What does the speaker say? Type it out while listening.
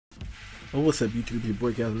Well, what's up YouTube, it's your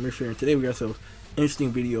boy ChasmRift here, and today we got ourselves an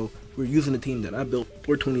interesting video. We're using the team that I built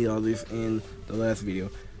for $20 in the last video.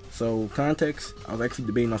 So context, I was actually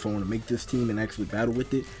debating if I want to make this team and actually battle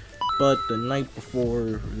with it, but the night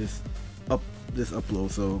before this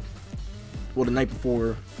upload, the night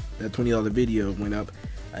before that $20 video went up,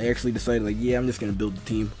 I actually decided like, yeah, I'm just gonna build the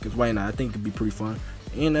team, because why not? I think it'd be pretty fun.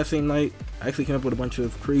 And that same night, I actually came up with a bunch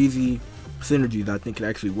of crazy synergies that I think could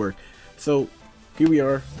actually work. So here we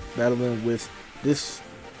are battling with this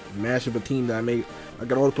mash of a team that I made. I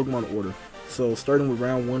got all the Pokemon in order. So starting with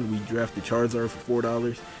round 1, we drafted Charizard for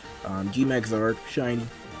 $4, G-Max Zard, Shiny,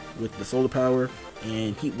 with the Solar Power,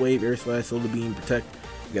 and Heat Wave, Air Slash, Solar Beam, Protect.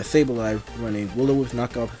 We got Sableye running Will-O-Wisp,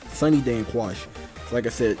 Knockoff, Sunny Day, and Quash. So like I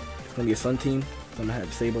said, it's going to be a Sun team. So I'm going to have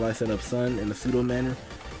Sableye set up Sun in a pseudo manner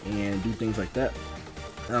and do things like that.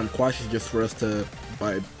 Quash is just for us to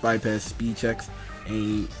bypass speed checks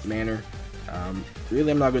any manner.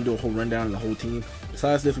 Really, I'm not going to do a whole rundown of the whole team.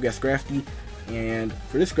 Besides this, we got Scrafty, and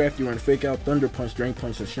for this Scrafty, we're going to Fake Out, Thunder Punch, Drain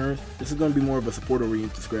Punch, Assurance. This is going to be more of a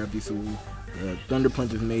support-oriented Scrafty, so Thunder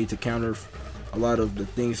Punch is made to counter a lot of the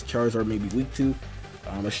things Charizard may be weak to.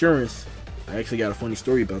 Assurance, I actually got a funny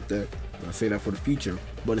story about that. I'll say that for the future,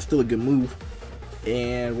 but it's still a good move.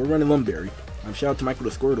 And we're running Lumberry. Shout out to Michael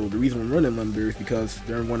the Squirtle. The reason we're running Lumberry is because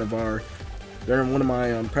during one of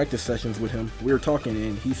my practice sessions with him, we were talking,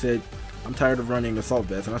 and he said, I'm tired of running Assault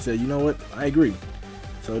Vest, and I said, you know what, I agree.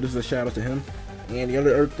 So this is a shout out to him. And the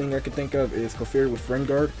other thing I can think of is Clefairy with Friend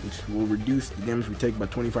Guard, which will reduce the damage we take by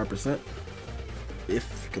 25%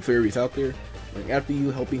 if Clefairy is out there. Like after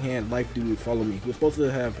you, Helping Hand, Life Dew, Follow Me. We're supposed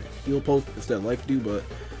to have Heal Post instead of Life Dew, but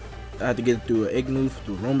I had to get it through an egg move,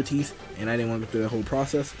 through Aromatisse, and I didn't want to go through that whole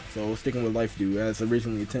process, so sticking with Life Dew as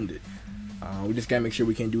originally intended. We just gotta make sure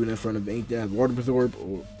we can't do it in front of anything that has Water Absorb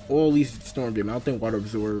or at least Storm Gym. I don't think Water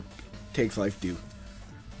Absorb takes Life Dew.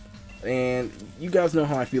 And you guys know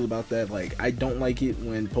how I feel about that. Like, I don't like it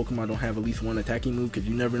when Pokemon don't have at least one attacking move, because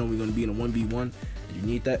you never know we're going to be in a 1v1, and you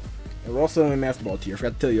need that. And we're also in Master Ball tier. I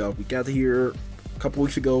forgot to tell y'all, we got to here a couple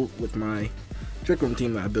weeks ago with my Trick Room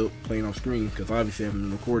team that I built playing off screen, because obviously I haven't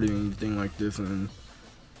been recording anything like this in,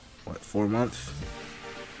 what, 4 months?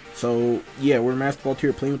 So, yeah, we're in Master Ball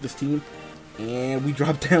tier playing with this team, and we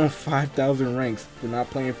dropped down 5,000 ranks for not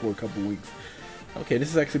playing for a couple weeks. Okay, this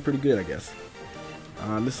is actually pretty good, I guess.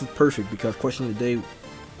 This is perfect, because question of the day,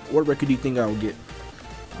 what record do you think I will get?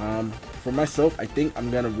 For myself, I think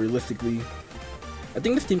I'm gonna realistically, I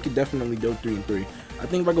think this team could definitely go 3-3. I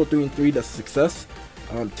think if I go 3-3, that's a success.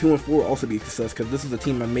 2-4 will also be a success, because this is a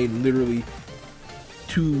team I made literally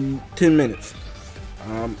 10 minutes.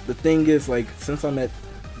 The thing is, like, since I'm at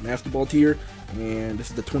Master Ball tier, and this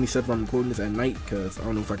is the 27th, I'm recording this at night, because I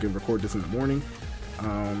don't know if I can record this in the morning.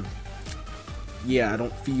 Yeah, I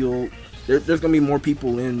don't feel there's gonna be more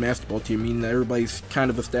people in Master Ball tier, meaning that everybody's kind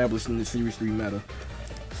of established in the Series 3 meta.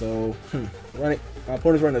 So, my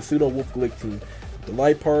opponent's running a pseudo Wolf Glick team. The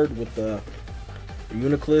Lipard with the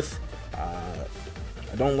Uniclus.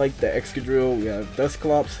 I don't like the Excadrill. We have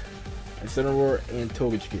Dusclops, Incineroar, and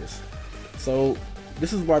Togekiss. So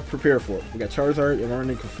this is what I prepare for. We got Charizard and I'm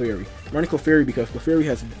running Clefairy. I'm running Clefairy because Clefairy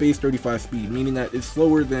has base 35 speed, meaning that it's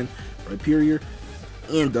slower than Rhyperior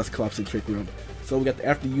and Dusclops in Trick Room. So we got the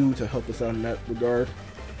After You to help us out in that regard.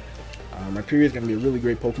 Rhyperior is going to be a really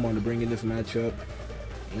great Pokemon to bring in this matchup.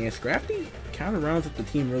 And Scrafty kind of rounds up the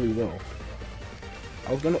team really well.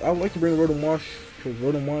 I would like to bring Rotom Wash, because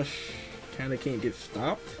Rotom Wash kind of can't get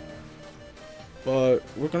stopped. But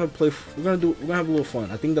we're gonna have a little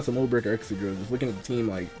fun. I think that's a Mold Breaker Excadrill. Just looking at the team,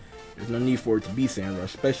 like, there's no need for it to be Sandrush,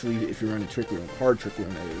 especially if you're running Trick Room, hard Trick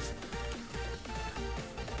Room that is.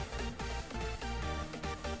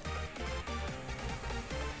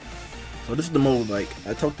 So this is the mode, like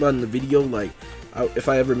I talked about in the video, like if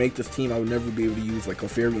I ever make this team, I would never be able to use like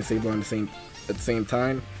Clefairy and Sableye at the same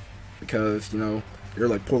time, because, you know, they're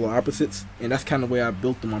like polar opposites, and that's kind of the way I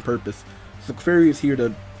built them on purpose. So Clefairy is here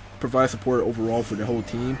to provide support overall for the whole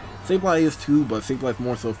team. Sableye is too, but Sableye is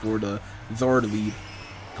more so for the Zard lead.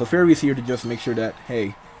 Clefairy is here to just make sure that,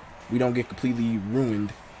 hey, we don't get completely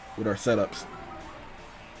ruined with our setups.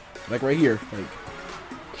 Like right here, like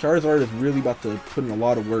Charizard is really about to put in a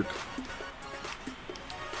lot of work.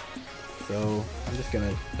 So I'm just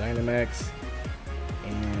gonna Dynamax,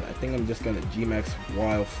 and I think I'm just gonna G-Max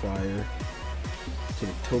Wildfire to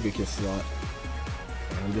the Togekiss slot,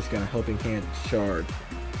 and I'm just gonna Helping Hand Shard.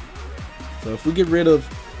 So if we get rid of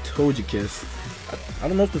Togekiss, I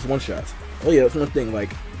don't know if this one-shots. Oh yeah, that's one thing,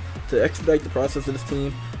 like, to expedite the process of this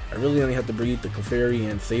team, I really only have to breed the Clefairy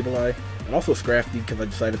and Sableye, and also Scrafty, because I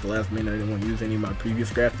decided at the last minute I didn't want to use any of my previous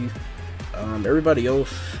Scrafties. Everybody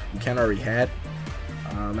else we kind of already had.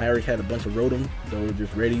 I already had a bunch of Rotom that were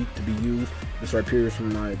just ready to be used. This Rhyperior is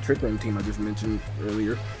from my Trick Room team I just mentioned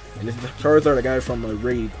earlier. And this is Charizard, a guy from a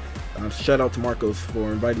raid. Shout out to Marcos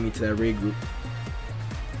for inviting me to that raid group.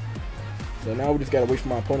 So now we just gotta wait for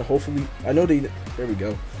my opponent. Hopefully, I know they. There we go.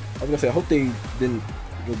 I was gonna say I hope they didn't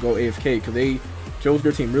go AFK because they chose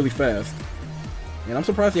their team really fast. And I'm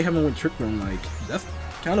surprised they haven't went Trick Room. Like, that's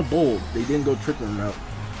kind of bold. They didn't go Trick Room route,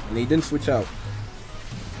 and they didn't switch out.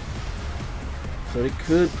 So they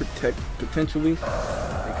could protect potentially.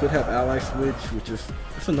 They could have ally switch, which is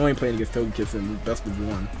it's annoying playing against Togekiss in best of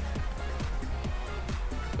one.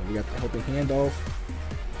 So we got the helping handoff.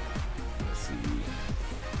 Let's see.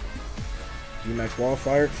 G-Max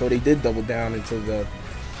Wildfire. So they did double down into the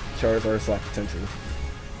Charizard slot potential.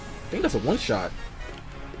 I think that's a one shot.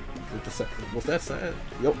 Was that sad?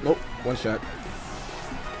 Nope, one shot.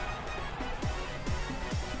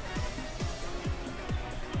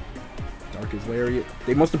 Darkest Lariat.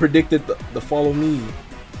 They must have predicted the follow me.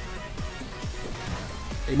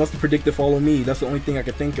 They must have predicted follow me. That's the only thing I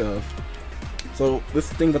could think of. So this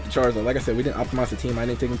thing about the Charizard, like I said, we didn't optimize the team. I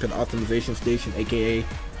didn't take him to the optimization station, aka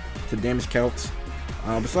to damage calcs.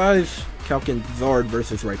 Besides calcing Zard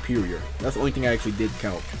versus Rhyperior, that's the only thing I actually did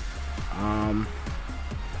calc.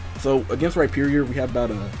 So against Rhyperior, we have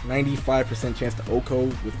about a 95% chance to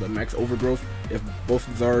OHKO with the max overgrowth if both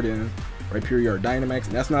Zard and Rhyperior are Dynamax,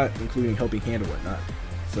 and that's not including helping hand or whatnot.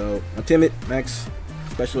 So my Timid, max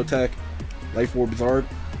special attack, Life Orb Zard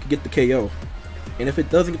could get the KO. And if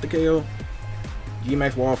it doesn't get the KO,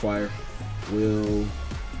 G-Max Wildfire will,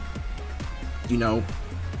 you know,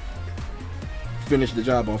 finish the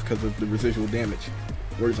job off because of the residual damage.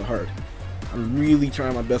 Words are hard. I'm really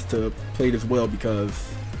trying my best to play this well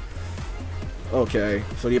because, okay,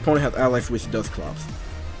 so the opponent has ally switch Dusclops.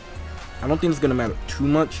 I don't think it's gonna matter too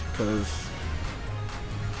much because,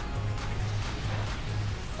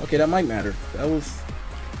 okay, that might matter. That was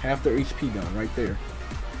half their HP gone right there.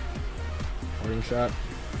 Parting shot.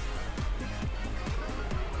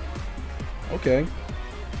 Okay,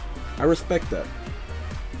 I respect that.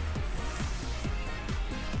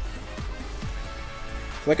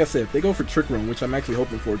 So like I said, if they go for Trick Room, which I'm actually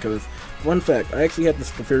hoping for, because fun fact, I actually had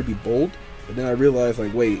this Clefairy be bold, but then I realized,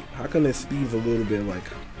 like, wait, how come his speed's a little bit like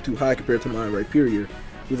too high compared to my Rhyperior,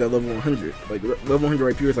 who's at level 100? Like level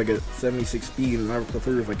 100 Rhyperior is like at 76 speed, and my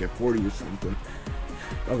Clefairy is like at 40 or something.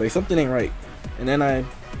 I was like, something ain't right. And then I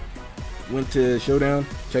went to Showdown,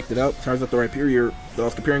 checked it out. Turns out the Rhyperior that I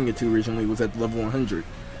was comparing it to originally was at level 100, for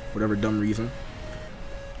whatever dumb reason.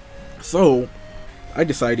 So I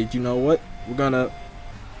decided, you know what,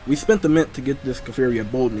 we spent the mint to get this Clefairy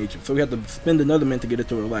at Bold Nature, so we had to spend another mint to get it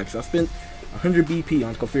to Relax. So I spent 100 BP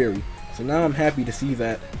on Clefairy, so now I'm happy to see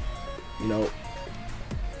that, you know,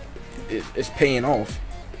 it's paying off.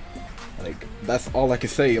 Like, that's all I can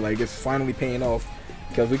say. Like, it's finally paying off,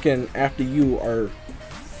 because we can, after you are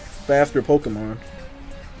faster Pokemon,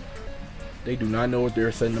 they do not know what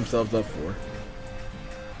they're setting themselves up for.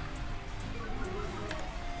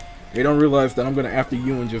 They don't realize that I'm gonna after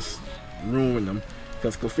you and just ruin them.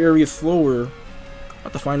 Because Clefairy is slower. I'm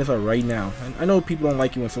about to find this out right now. And I know people don't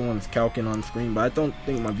like it when someone's calcing on screen, but I don't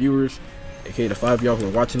think my viewers, aka the 5 of y'all who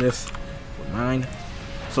are watching this, would mind.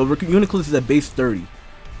 So Uniclus is at base 30.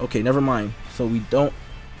 Okay, never mind. So we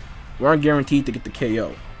aren't guaranteed to get the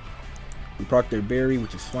KO. We proc their berry,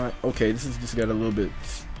 which is fine. Okay, this is just got a little bit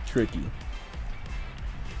tricky.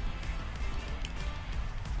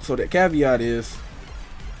 So the caveat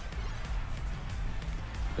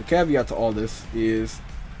to all this is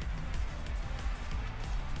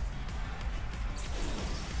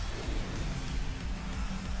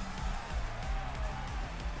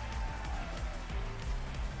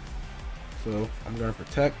so I'm going to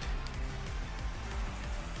protect.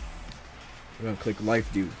 I'm going to click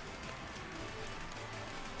Life Dew.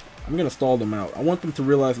 I'm going to stall them out. I want them to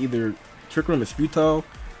realize either Trick Room is futile,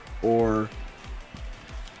 or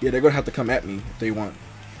yeah, they're going to have to come at me if they want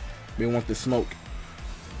this smoke.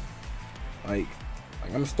 Like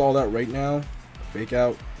I'm gonna stall that right now. Fake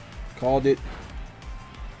out. Called it.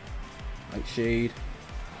 Light Shade.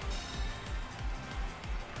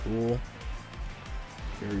 Cool.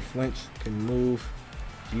 Very flinch. Can move.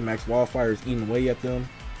 G-Max Wildfire is eating away at them.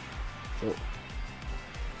 So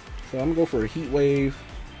I'm gonna go for a Heat Wave.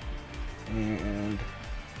 And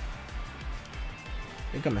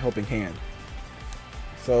I think I'm a helping hand.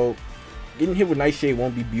 So getting hit with Nightshade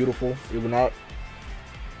won't be beautiful. It will not.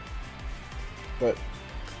 But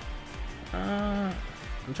I'm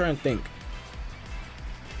trying to think.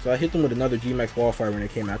 So I hit them with another G-Max Wildfire when they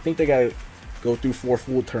came out. I think they gotta go through 4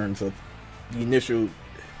 full turns of the initial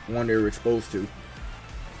one they were exposed to.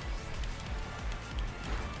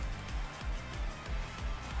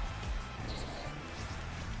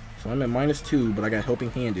 So I'm at -2, but I got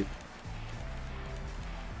Helping Handed.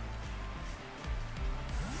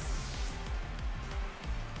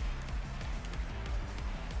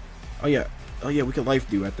 Oh yeah, we can Life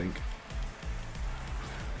Dew, I think.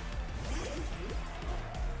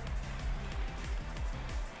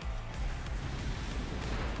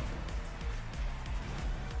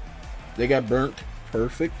 They got burnt.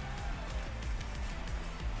 Perfect.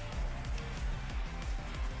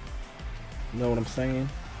 You know what I'm saying?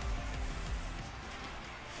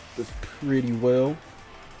 Does pretty well.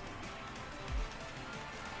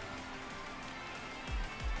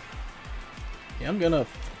 Yeah, I'm gonna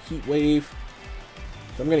Heat Wave.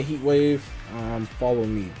 So I'm gonna Heat Wave. Follow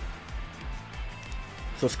me.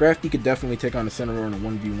 So Scrafty could definitely take on the Senator in a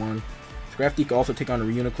 1v1. Scrafty could also take on the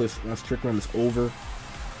Reuniclus once Trick Room is over.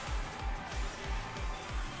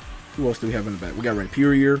 Who else do we have in the back? We got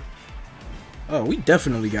Rhyperior. Oh, we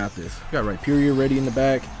definitely got this. We got Rhyperior ready in the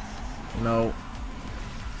back. You know.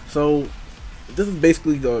 So this is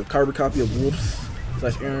basically the carbon copy of Wolf's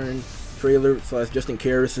 / Aaron trailer / Justin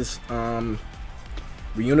Karras'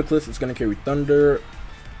 Reuniclus. It's gonna carry Thunder.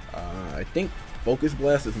 I think Focus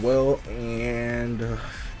Blast as well, and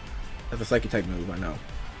that's a Psychic type move, I know.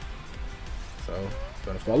 So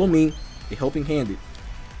gonna follow me. A Helping Handed.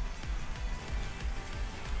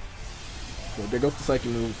 So there goes the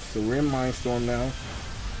Psychic move. So we're in Mindstorm now.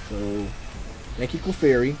 So thank you,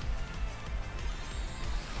 Clefairy.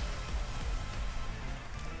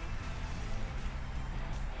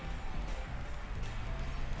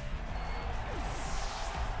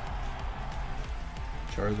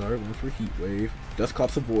 Charizard went for Heat Wave.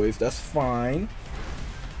 Dusclops avoids. That's fine.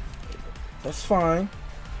 That's fine.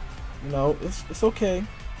 You know, it's okay.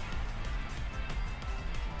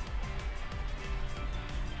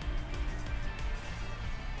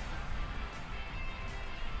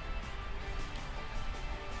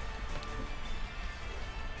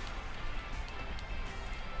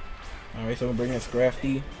 Alright, so we're bringing in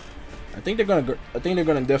Scrafty. I think they're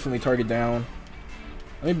gonna definitely target down.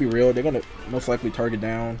 Let me be real, they're gonna most likely target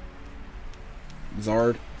down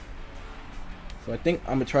Zard. So I think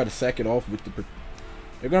I'm gonna try to sack it off with the.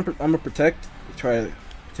 I'm gonna protect, try to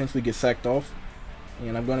potentially get sacked off,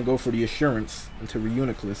 and I'm gonna go for the Assurance into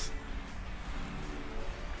Reuniclus.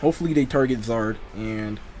 Hopefully they target Zard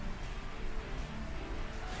and.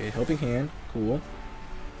 Okay, Helping Hand, cool.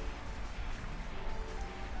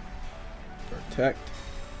 Protect.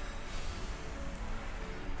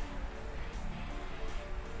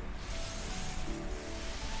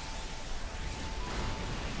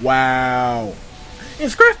 Wow.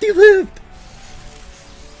 And Scrafty lived.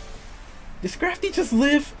 Did Scrafty just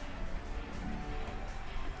live?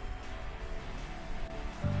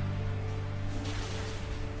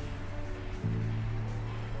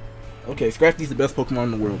 Okay, Scrafty's the best Pokemon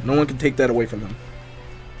in the world. No one can take that away from him.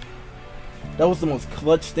 That was the most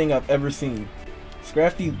clutch thing I've ever seen.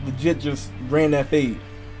 Scrafty legit just ran that fade.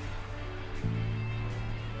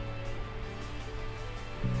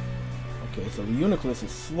 Okay, so the Reuniclus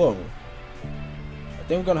is slow. I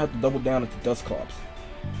think we're gonna have to double down into Dusclops.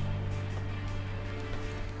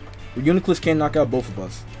 The Reuniclus can knock out both of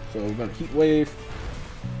us. So we're gonna Heat Wave.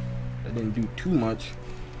 That didn't do too much.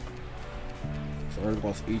 So I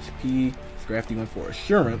lost HP. Scrafty went for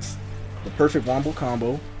Assurance. The perfect Wombo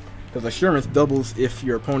combo. Because Assurance doubles if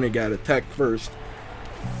your opponent got attacked first.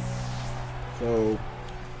 So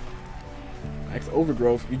Max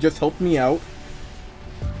Overgrowth, you just helped me out.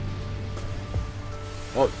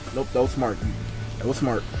 Oh, nope, that was smart. That was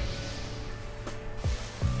smart.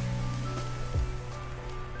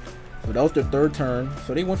 So that was their third turn.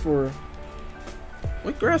 So they went for...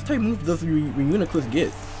 What grass type move does Reuniclus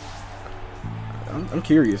get? I'm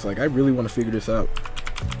curious. Like, I really want to figure this out.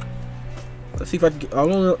 Let's see if I can get... I don't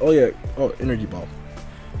know. Oh, yeah. Oh, Energy Ball.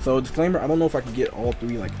 So, disclaimer, I don't know if I can get all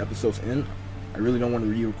 3, like, episodes in. I really don't want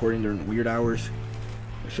to be recording during the weird hours.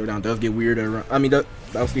 The showdown does get weird around... I mean,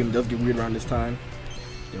 Battle Stadium does get weird around this time.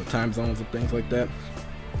 You know, time zones and things like that.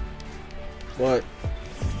 But,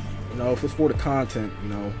 you know, if it's for the content, you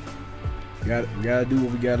know, we gotta do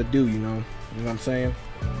what we gotta do, you know? You know what I'm saying?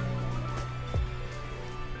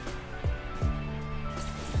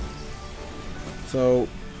 So,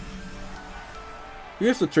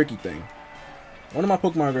 here's the tricky thing. One of my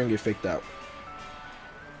Pokemon are going to get faked out.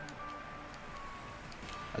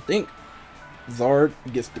 I think Zard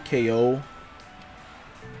gets the KO.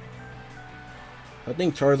 I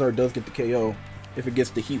think Charizard does get the KO if it gets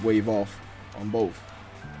the Heat Wave off on both.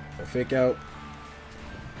 So fake out.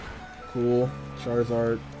 Cool.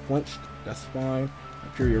 Charizard flinched. That's fine.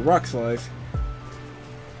 Imperial Rock Slice.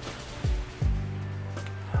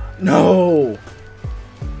 No!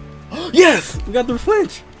 Yes! We got the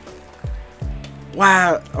flinch!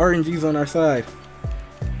 Wow, RNG's on our side.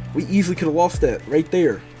 We easily could have lost that right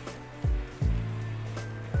there.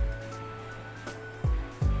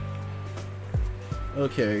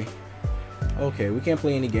 Okay. Okay, we can't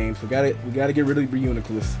play any games. We gotta get rid of the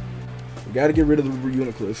Reuniclus. We gotta get rid of the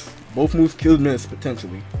Reuniclus. Both moves killed miss,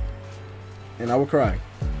 potentially. And I will cry.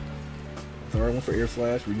 Sorry, I went for Air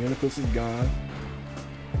Slash. Reuniclus is gone.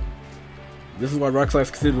 This is why Rock Slash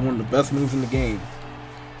is considered one of the best moves in the game.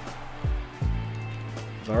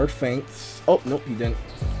 Zard feints. Oh, nope, he didn't.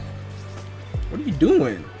 What are you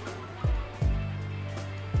doing?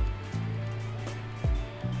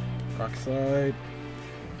 Rock Slide.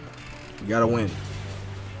 We gotta win.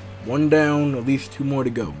 One down, at least 2 more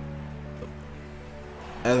to go.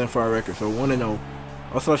 As in for our record, so 1-0.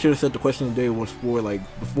 Also, I should have said the question of the day was for like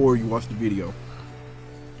before you watch the video.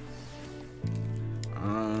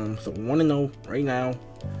 So 1-0 right now.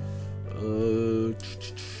 We're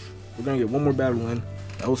gonna get one more battle in.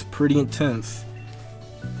 That was pretty intense.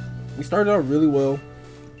 We started out really well.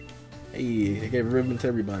 Hey, they gave ribbon to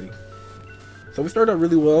everybody. So we started out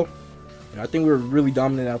really well. I think we were really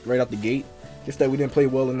dominant right out the gate. Just that we didn't play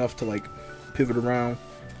well enough to like pivot around.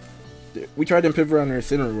 We tried to pivot around their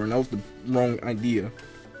Incineroar, and that was the wrong idea.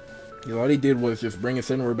 You know, all they did was just bring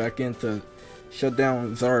Incineroar back in to shut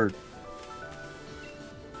down Zard.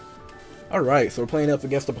 Alright, so we're playing up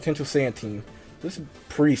against a potential Sand team. This is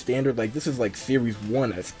pretty standard, like this is like Series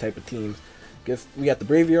 1 as type of teams. Guess we got the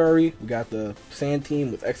Braviary, we got the Sand team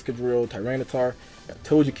with Excadrill, Tyranitar, we got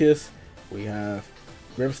Togekiss, we have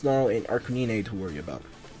Grimmsnarl and Arcanine to worry about.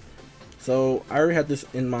 So I already had this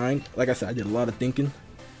in mind. Like I said, I did a lot of thinking.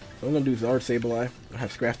 So I'm gonna do Zard Sableye. I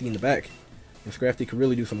have Scrafty in the back. And Scrafty could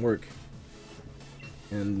really do some work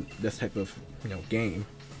in this type of, you know, game.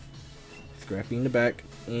 Scrafty in the back,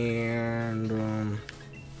 and you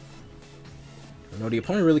know, the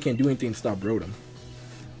opponent really can't do anything to stop Rotom.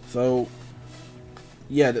 So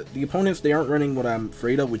yeah, the opponents, they aren't running what I'm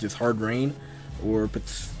afraid of, which is Hard Rain or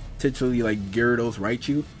potentially like Gyarados,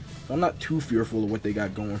 Raichu. So I'm not too fearful of what they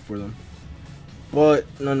got going for them. But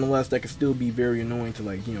nonetheless, that could still be very annoying to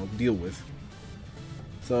like, you know, deal with.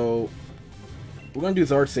 So we're gonna do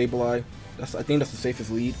Zard Sableye. I think that's the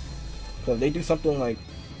safest lead. Because if they do something like,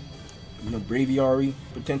 you know, Braviary,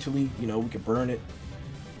 potentially, you know, we could burn it.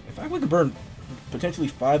 In fact, we could burn potentially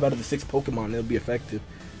 5 out of the 6 Pokemon, it'll be effective.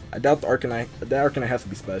 I doubt the Arcanine has to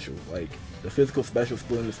be special. Like, the physical special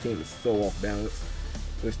split in this team is so off balance.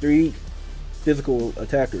 There's 3 physical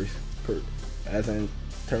attackers, as in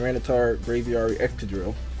Tyranitar, Braviary,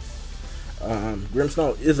 Excadrill.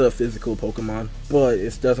 Grimmsnarl is a physical Pokemon, but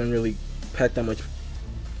it doesn't really pack that much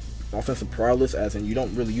offensive prowess, as in you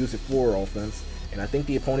don't really use it for offense. And I think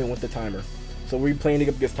the opponent went the timer. So we're playing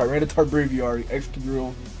against Tyranitar, Braviary,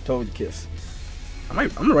 Excadrill, Togekiss. I'm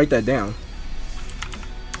gonna write that down.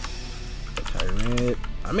 Tyrant.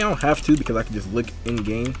 I mean, I don't have to because I can just look in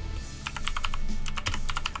game.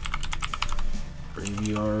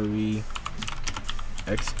 Braviary,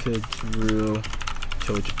 Excadrill,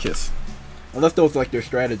 Togekiss. Unless that was like their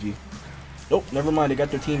strategy. Nope, never mind. They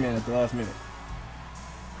got their team in at the last minute.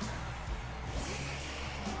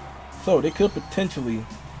 So they could potentially,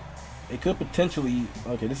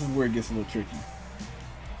 okay, this is where it gets a little tricky.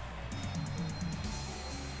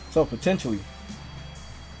 So potentially,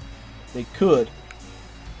 they could,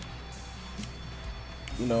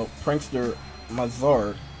 you know, prankster my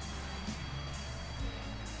Zard,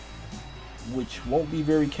 which won't be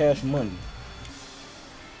very cash money.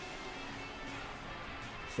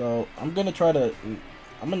 So I'm gonna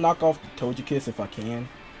knock off the Togekiss if I can.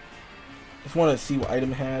 Just want to see what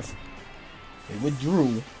item it has. They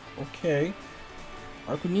withdrew. Okay.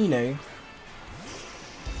 Arcanine.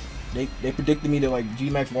 They predicted me to like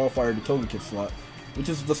G-Max Wildfire the Togekiss slot, which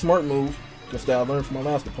is the smart move. Just that I learned from my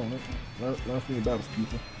last opponent. Learn from your battles,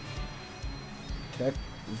 people. Attack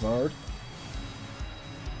Zard.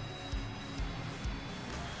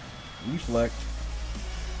 Reflect.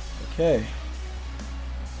 Okay.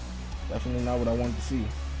 Definitely not what I wanted to see.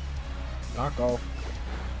 Knock off.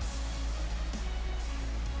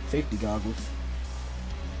 Safety goggles.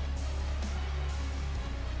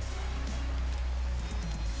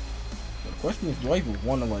 The question is, do I even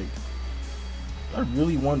want to like? Do I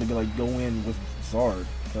really want to like go in with Zard?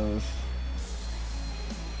 Because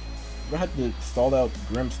we're gonna have to stall out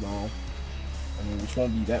Grimmsnarl. I mean, which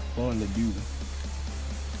won't be that fun to do.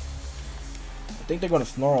 I think they're gonna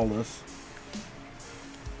snarl us.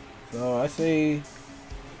 So I say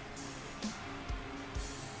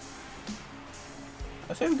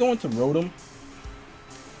we're going to Rotom.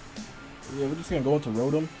 Yeah, we're just gonna go into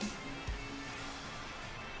Rotom.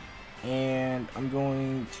 and I'm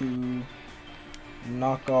going to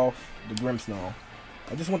knock off the Grimmsnarl.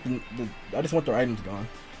 I just want their items gone.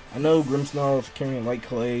 I know Grimmsnarl is carrying light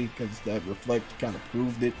clay because that reflect kind of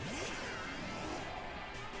proved it.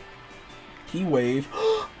 Key wave.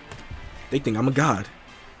 They think I'm a god.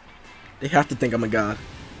 They have to think I'm a god.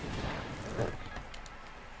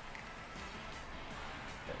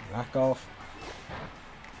 Knock off.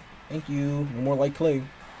 Thank you. No more light clay.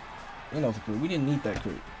 You know, we didn't need that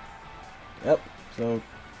crit. Yep. So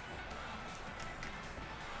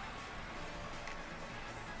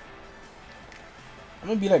I'm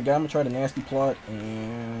gonna be that guy. I'm gonna try the nasty plot,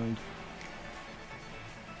 and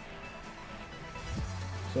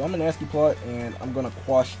so I'm a nasty plot, and I'm gonna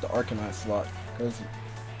quash the Arcanine slot because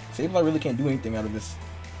Sableye really can't do anything out of this.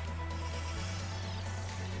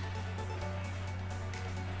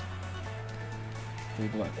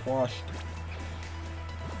 Sableye quashed.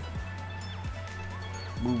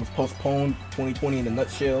 Move was postponed. 2020 in a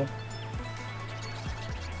nutshell.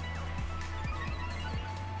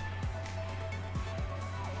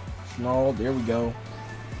 Snarl, there we go.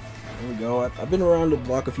 There we go. I've been around the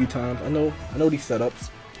block a few times. I know these setups.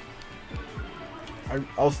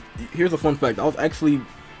 Here's a fun fact. I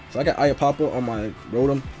got Ayapapa on my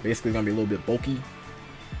Rotom. Basically gonna be a little bit bulky.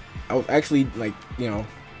 I was actually like,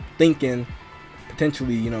 thinking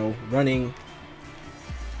potentially, running.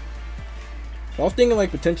 I was thinking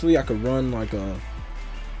like potentially I could run like a,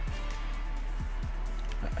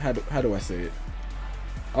 how do I say it?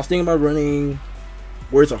 I was thinking about running,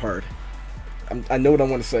 words are hard. I know what I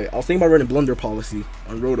want to say. I was thinking about running Blunder Policy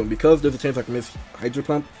on Rotom because there's a chance I can miss Hydro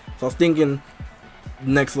Pump. So I was thinking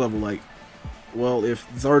next level, like, well, if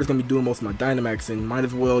Zard is going to be doing most of my Dynamax, then might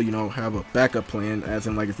as well, have a backup plan, as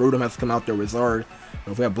in like if Rotom has to come out there with Zard,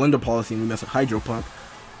 if we have Blunder Policy and we mess with Hydro Pump,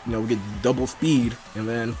 we get double speed, and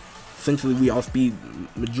then essentially we outspeed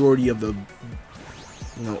majority of the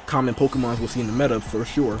common Pokemons we'll see in the meta for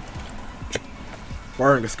sure,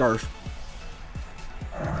 barring a Scarf.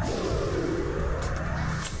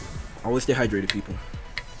 Always stay hydrated, people.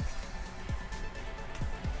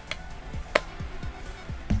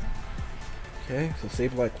 Okay, so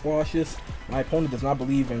Sableye quashes. My opponent does not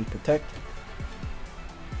believe in Protect.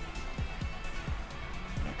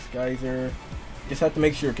 Max Geyser. Just have to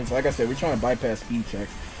make sure, because like I said, we're trying to bypass speed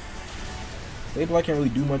checks. Sableye can't really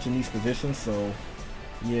do much in these positions, so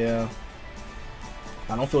yeah.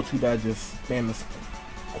 I don't feel too bad just spamming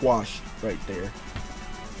Quash right there.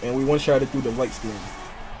 And we one-shot it through the light screen.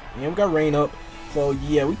 And we got Rain up, so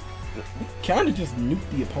yeah, we kind of just nuked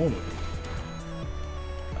the opponent.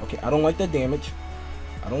 Okay, I don't like that damage.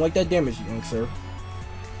 I don't like that damage, young sir.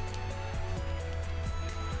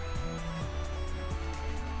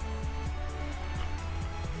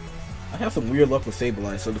 I have some weird luck with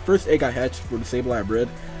Sableye. So the first egg I hatched for the Sableye I bred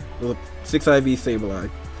was a 6 IV Sableye.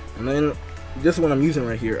 And then this one I'm using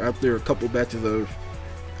right here, after a couple batches of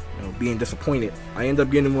being disappointed, I end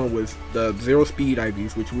up getting one with the 0 speed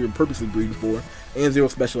IVs, which we were purposely breeding for, and 0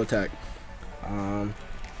 special attack.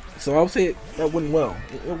 So I would say that went well.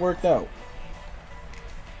 It worked out.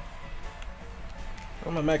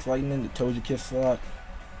 I'm gonna max lightning the Togekiss slot,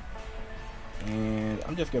 and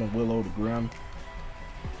I'm just gonna Willow the Grim.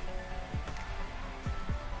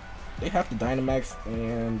 They have to Dynamax,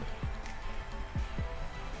 and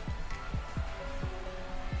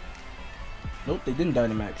nope, they didn't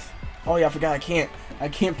Dynamax. Oh yeah, I forgot I can't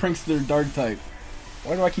Prankster Dark type.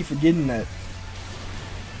 Why do I keep forgetting that?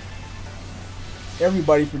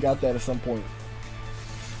 Everybody forgot that at some point.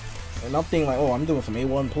 And I'm thinking like, oh, I'm doing some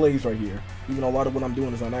A1 plays right here, even though a lot of what I'm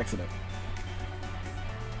doing is on accident.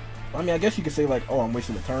 I mean, I guess you could say like, oh, I'm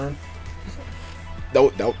wasting a turn. That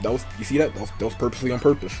was, you see that? That was purposely on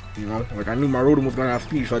purpose. Like I knew my Rotom was gonna have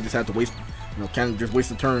speed, so I just had to waste, kind of just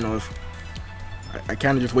waste a turn of. I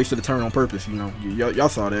kind of just wasted a turn on purpose. Y'all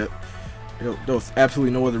saw that. There was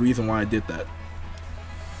absolutely no other reason why I did that.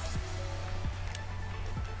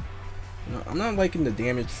 I'm not liking the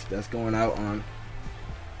damage that's going out on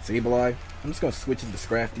Sableye. I'm just gonna switch it to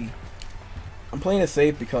Scrafty. I'm playing it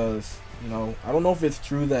safe because I don't know if it's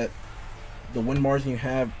true that the win margin you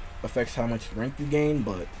have affects how much rank you gain,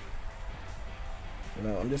 but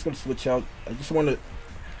I'm just gonna switch out. I just want to,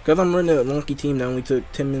 because I'm running a wonky team that only took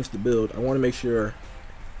 10 minutes to build. I want to make sure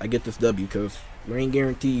I get this W, because we ain't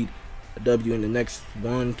guaranteed a W in the next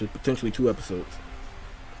 1 to potentially 2 episodes.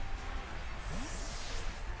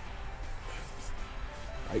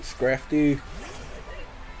 Alright, Scrafty.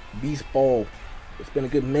 Beast Ball. It's been a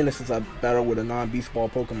good minute since I battled with a non-Beast Ball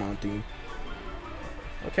Pokemon team.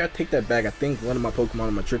 Okay, I take that back. I think one of my Pokemon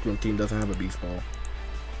on my Trick Room team doesn't have a Beast Ball.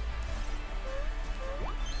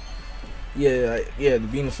 Yeah, yeah, the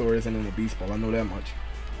Venusaur isn't in the Beast Ball. I know that much.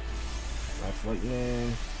 That's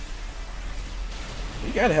Lightning.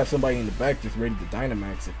 You gotta have somebody in the back just ready to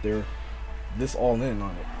Dynamax if they're this all in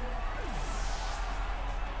on it.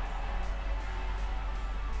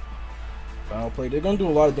 Foul play. They're gonna do a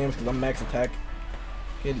lot of damage because I'm max attack.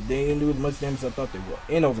 Okay, they didn't do as much damage as I thought they would.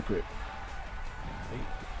 And that was a crit.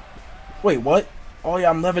 Wait, what? Oh yeah,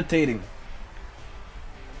 I'm levitating.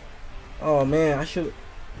 Oh man, I should.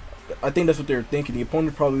 I think that's what they were thinking. The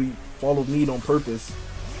opponent probably followed me on purpose,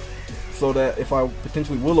 so that if I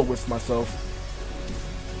potentially will-o-wisp myself,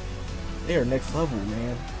 they are next level,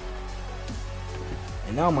 man.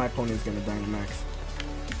 And now my opponent's gonna Dynamax.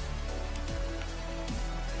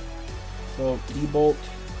 So D-Bolt.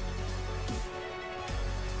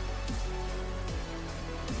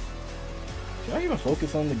 Should I even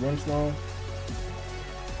focus on the Grimmsnarl?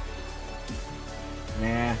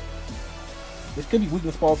 Nah. This could be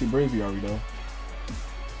weakness policy Braviary though.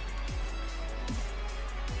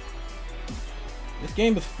 This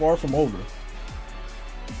game is far from over.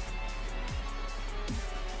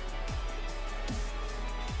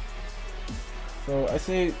 So I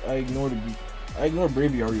say I ignore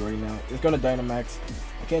Braviary right now. It's gonna Dynamax.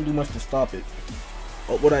 I can't do much to stop it.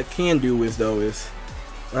 But what I can do is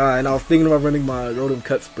and I was thinking about running my Rotom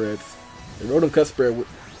cut spreads. The Rotom cut spread,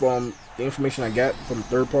 from the information I got from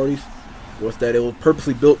third parties, was that it was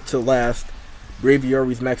purposely built to last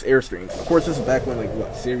Braviary's max airstreams. Of course, this is back when, like,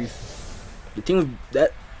 what,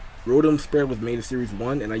 that Rotom spread was made in Series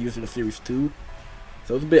 1, and I used it in Series 2.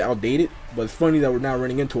 So it's a bit outdated, but it's funny that we're now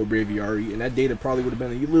running into a Braviary, and that data probably would have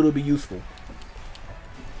been a little bit useful.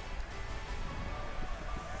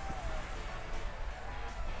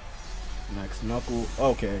 Max Knuckle.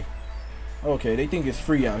 Okay. Okay, they think it's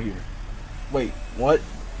free out here. Wait, what?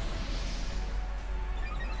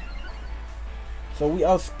 So we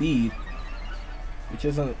outspeed, which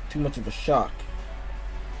isn't too much of a shock.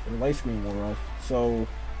 The light screen wore off. So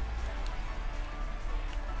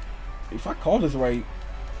if I call this right,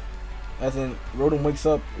 as in Rotom wakes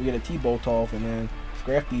up, we get a T-Bolt off, and then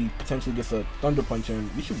Scrafty potentially gets a Thunder Punch in,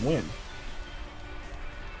 we should win.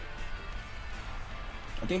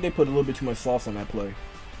 I think they put a little bit too much sauce on that play.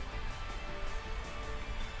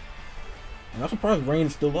 And I'm surprised Rain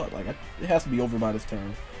is still up. Like, it has to be over by this turn.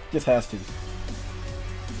 It just has to.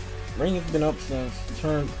 Rain has been up since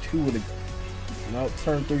turn 2 of the... No,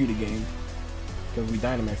 turn 3 of the game. Because we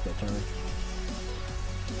Dynamaxed that turn.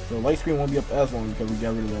 So Light Screen won't be up as long because we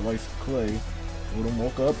got rid of the Light Clay. Rotom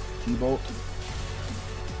woke up. T-Bolt.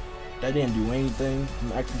 That didn't do anything.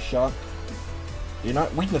 I'm actually shocked. They're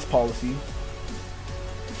not weakness policy.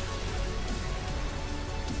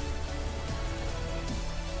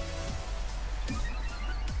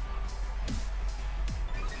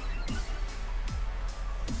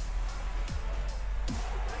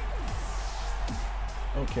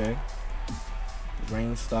 Okay.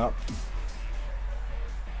 Rain stopped.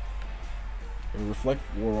 The Reflect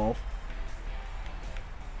wore off.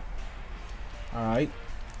 Alright.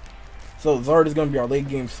 So Zard is going to be our late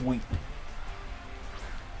game sweep.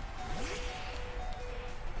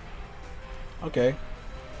 Okay.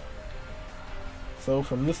 So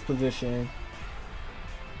from this position,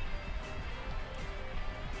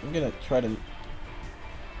 I'm going to try to...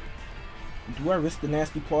 Do I risk the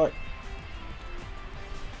Nasty Plot?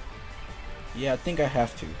 Yeah, I think I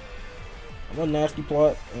have to. I'm gonna Nasty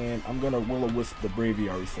Plot, and I'm gonna Will-O-Wisp the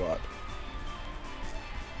Braviary slot.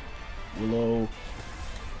 Willow.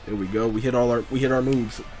 There we go. We hit our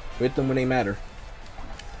moves. We hit them when they matter.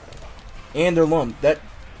 And they're lumped. That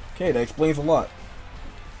explains a lot.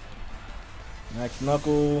 Max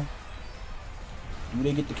Knuckle. Do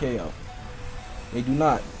they get the KO? They do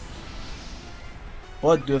not.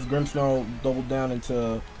 But does Grimmsnarl double down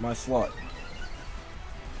into my slot?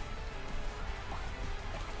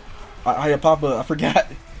 Hiya Papa, I forgot.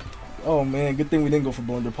 Oh man, good thing we didn't go for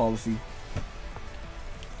blunder policy.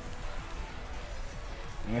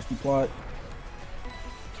 Nasty Plot.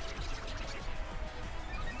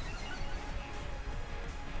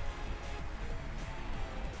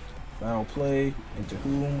 Foul play. Into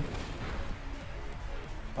whom?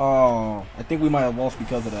 Oh, I think we might have lost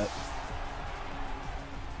because of that.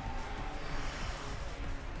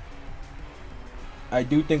 I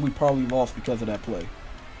do think we probably lost because of that play.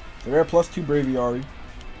 So we're at +2 Braviary.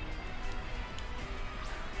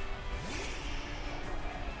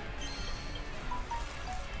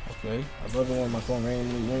 Okay, I love it when my phone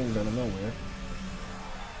randomly rings out of nowhere.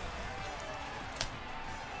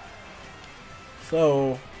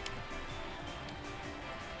 So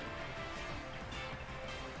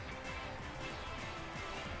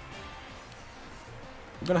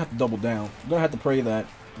we're gonna have to double down. We're gonna have to pray that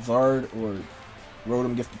Zard or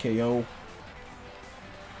Rotom gets the KO.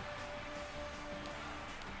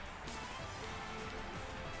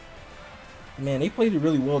 Man, they played it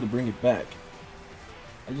really well to bring it back.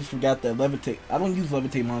 I just forgot that Levitate. I don't use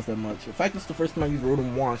Levitate mons that much. In fact, it's the first time I used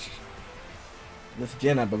Rotom Wash this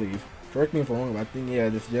gen, I believe. Correct me if I'm wrong, but I think, yeah,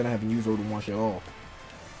 this gen I haven't used Rotom Wash at all.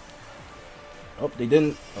 Oh, they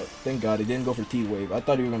didn't. Oh, thank God, they didn't go for T-Wave. I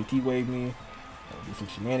thought he was going to T-Wave me. Do some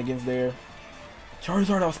shenanigans there.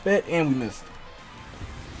 Charizard outsped, and we missed.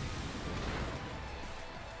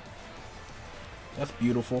 That's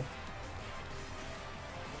beautiful.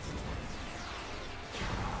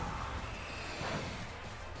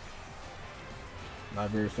 Not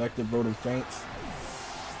very effective. Rotom faints.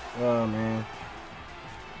 Oh man.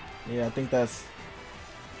 Yeah, I think that's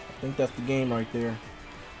the game right there.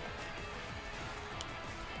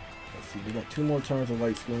 Let's see. We got 2 more turns of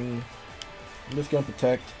light screen. I'm just gonna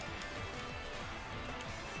protect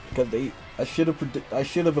because I should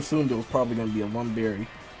have assumed it was probably gonna be a Lumberry.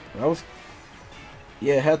 But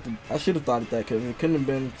I should have thought of that because it couldn't have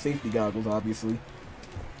been safety goggles, obviously.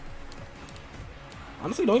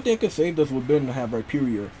 Honestly, the only thing that could save us would have been to have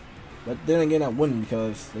Rhyperior. But then again, I wouldn't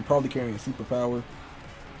because they're probably carrying a superpower.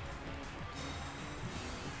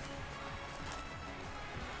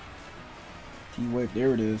 T-Wave,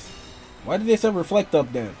 there it is. Why did they set Reflect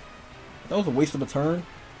up then? That was a waste of a turn.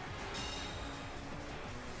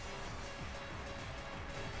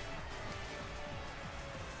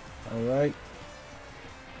 Alright.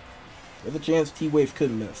 There's a chance T-Wave could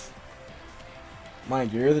miss.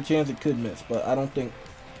 Mind you, there's a chance it could miss, but I don't think...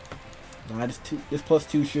 Nah, this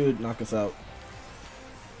 +2 should knock us out.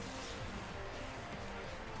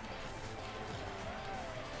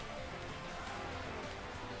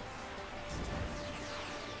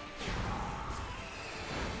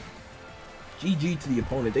 GG to the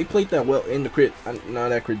opponent. They played that well in the crit. Nah,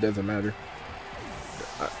 that crit doesn't matter.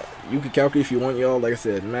 You can calculate if you want, y'all. Like I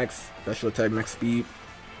said, max special attack, max speed.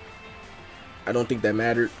 I don't think that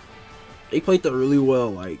mattered. They played that really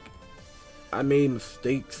well. Like, I made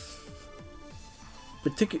mistakes.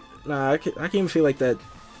 Nah, I can't even say like that.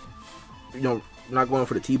 You know, not going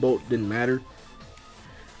for the T-Bolt didn't matter.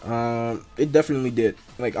 It definitely did.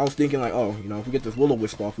 Like, I was thinking like, oh, you know, if we get this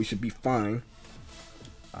Will-O-Wisp off, we should be fine.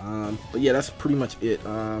 But yeah, that's pretty much it.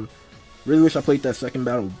 Really wish I played that second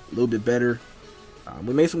battle a little bit better.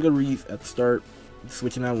 We made some good reads at the start,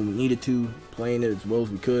 switching out when we needed to, playing it as well as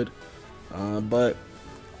we could. But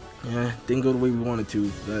yeah, didn't go the way we wanted to.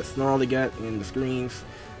 The snarl they got and the screens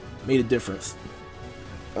made a difference.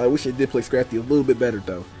 I wish I did play Scrafty a little bit better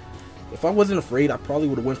though. If I wasn't afraid, I probably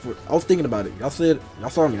would have went for it. I was thinking about it. Y'all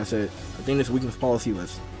saw me. I said, I think this weakness policy,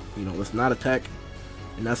 let's not attack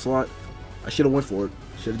in that slot. I should have went for it.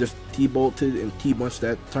 Should have just T-bolted and T-bunched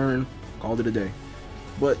that turn, called it a day.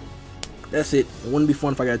 But that's it. It wouldn't be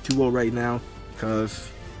fun if I got 2-0 right now, because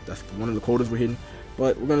that's one of the quotas we're hitting.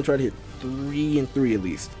 But we're gonna try to hit 3 and 3 at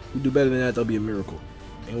least. If we do better than that, that'll be a miracle.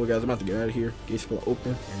 Anyway, guys, I'm about to get out of here. Gates still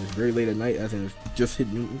open, and it's very late at night, as in it's just hit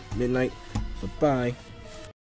midnight. So bye.